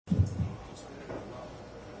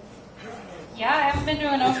Yeah, I haven't been to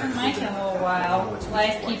an open mic in a little while.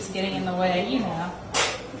 Life keeps getting in the way, you know.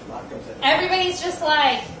 Everybody's just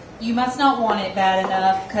like, you must not want it bad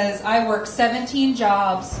enough, because I work 17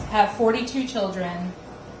 jobs, have 42 children.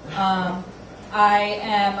 I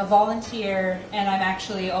am a volunteer, and I'm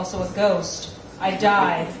actually also a ghost. I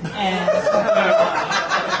died, and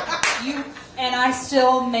I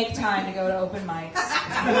still make time to go to open mics.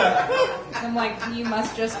 I'm like, you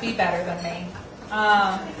must just be better than me.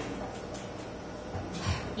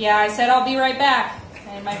 Yeah, I said I'll be right back.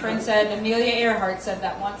 And my friend said, Amelia Earhart said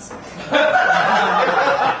that once.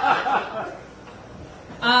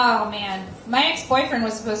 Oh, man. My ex-boyfriend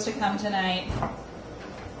was supposed to come tonight.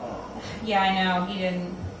 Yeah, I know, he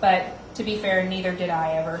didn't. But to be fair, neither did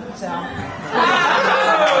I ever. So.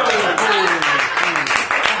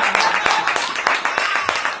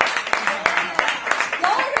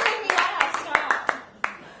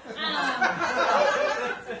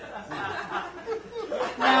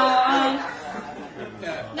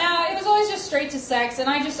 Straight to sex, and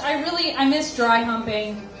I miss dry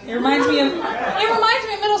humping. It reminds me of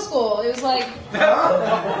middle school. It was like,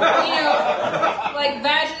 like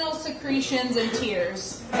vaginal secretions and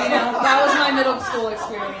tears. That was my middle school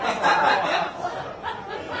experience.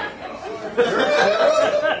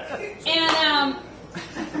 And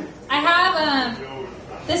I have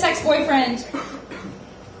this ex-boyfriend.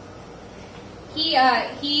 He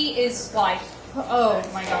is like, oh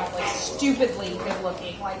my god, like stupidly good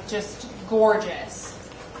looking, like just gorgeous.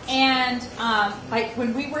 And like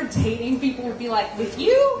when we were dating, people would be like, with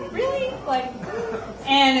you? Really? Like,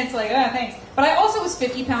 and it's like, oh, thanks. But I also was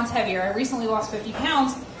 50 pounds heavier. I recently lost 50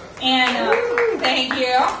 pounds. And thank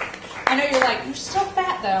you. I know you're like, you're still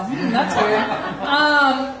fat though. That's weird.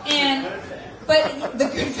 But the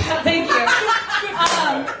good fat, thank you.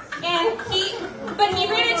 But he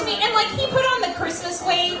ran into me, and like he put on the Christmas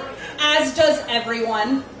weight, as does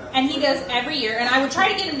everyone, and he does every year. And I would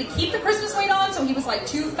try to get him to keep the Christmas weight on, so he was like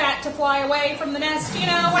too fat to fly away from the nest, you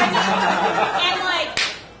know what I mean? And like,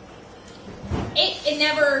 it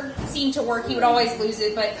never seemed to work. He would always lose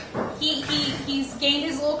it, but he's gained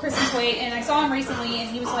his little Christmas weight, and I saw him recently, and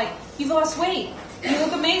he was like, "You've lost weight. You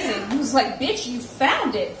look amazing." He was like, "Bitch, you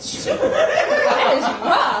found it. That is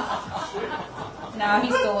rough." No,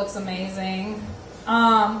 he still looks amazing.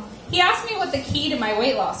 He asked me what the key to my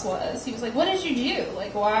weight loss was. He was like, "What did you do?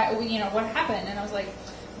 Like, why? What happened?" And I was like,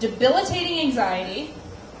 "Debilitating anxiety.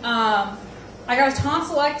 I got a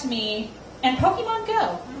tonsillectomy and Pokemon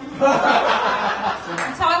Go."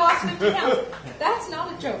 That's how I lost 50 pounds. That's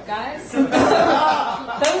not a joke, guys.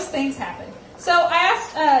 Those things happen. So I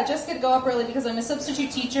asked Jessica to go up early because I'm a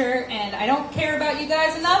substitute teacher and I don't care about you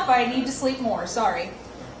guys enough. I need to sleep more. Sorry.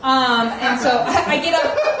 And so I get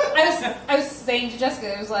up. I was saying to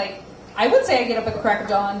Jessica, it was like, I would say I get up at the crack of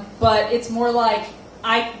dawn, but it's more like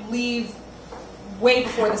I leave way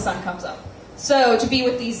before the sun comes up. So to be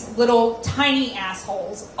with these little tiny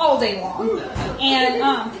assholes all day long. And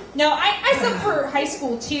no, I sub for high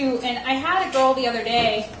school too, and I had a girl the other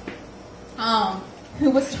day who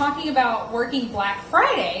was talking about working Black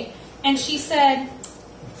Friday, and she said,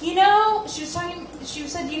 the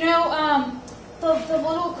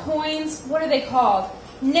little coins, what are they called?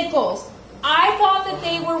 Nickels. I thought that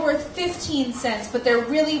they were worth 15 cents, but they're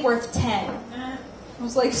really worth 10. I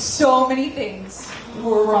was like, so many things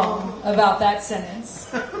were wrong about that sentence.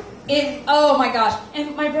 Oh my gosh.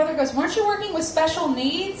 And my brother goes, "Weren't you working with special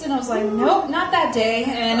needs?" And I was like, nope, not that day.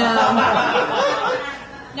 And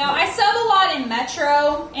now I sub a lot in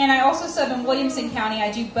Metro, and I also sub in Williamson County. I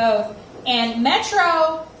do both. And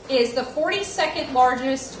Metro is the 42nd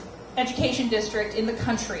largest education district in the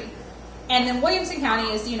country. And then Williamson County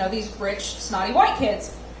is, these rich, snotty white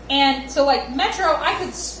kids. And so, like, Metro, I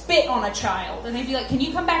could spit on a child, and they'd be like, "Can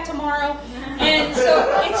you come back tomorrow?" And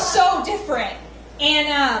so it's so different.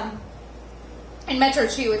 And in Metro,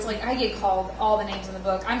 too, it's like I get called all the names in the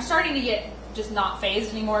book. I'm starting to get just not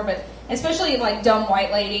phased anymore, but especially, like, dumb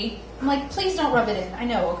white lady. I'm like, please don't rub it in. I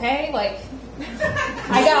know, okay? Like,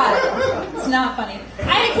 I got it. It's not funny.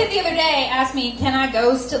 I had a kid the other day ask me, "Can I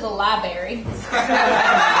goes to the library?"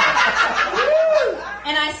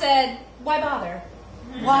 And I said, "Why bother?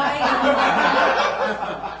 Why?"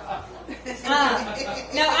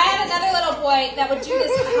 No, I had another little boy that would do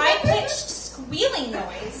this high-pitched squealing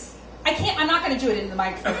noise. I'm not going to do it in the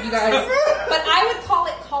microphone, you guys, but I would call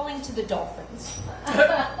it calling to the dolphins.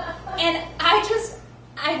 And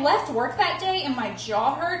I left work that day and my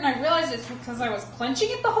jaw hurt, and I realized it's because I was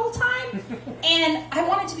clenching it the whole time. And I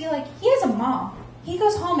wanted to be like, he has a mom. He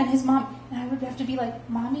goes home and his mom, and I would have to be like,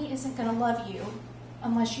 "Mommy isn't going to love you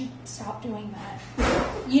unless you stop doing that."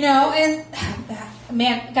 And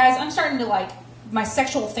man, guys, I'm starting to like my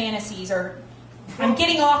sexual fantasies are. I'm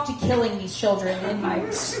getting off to killing these children in my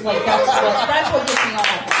like. That's what gets me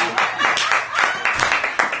off.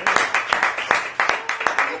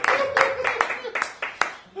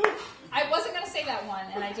 I wasn't gonna say that one,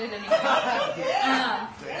 and I did anyway.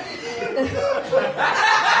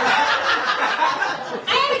 I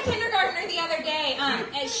had a kindergartner the other day,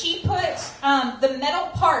 and she put the metal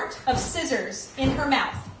part of scissors in her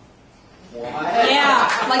mouth. What? Yeah,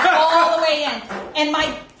 like all the way in. And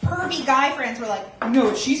my pervy guy friends were like, "You know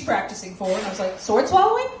what she's practicing for?" And I was like, "Sword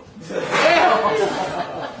swallowing?"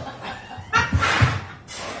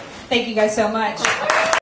 Thank you guys so much.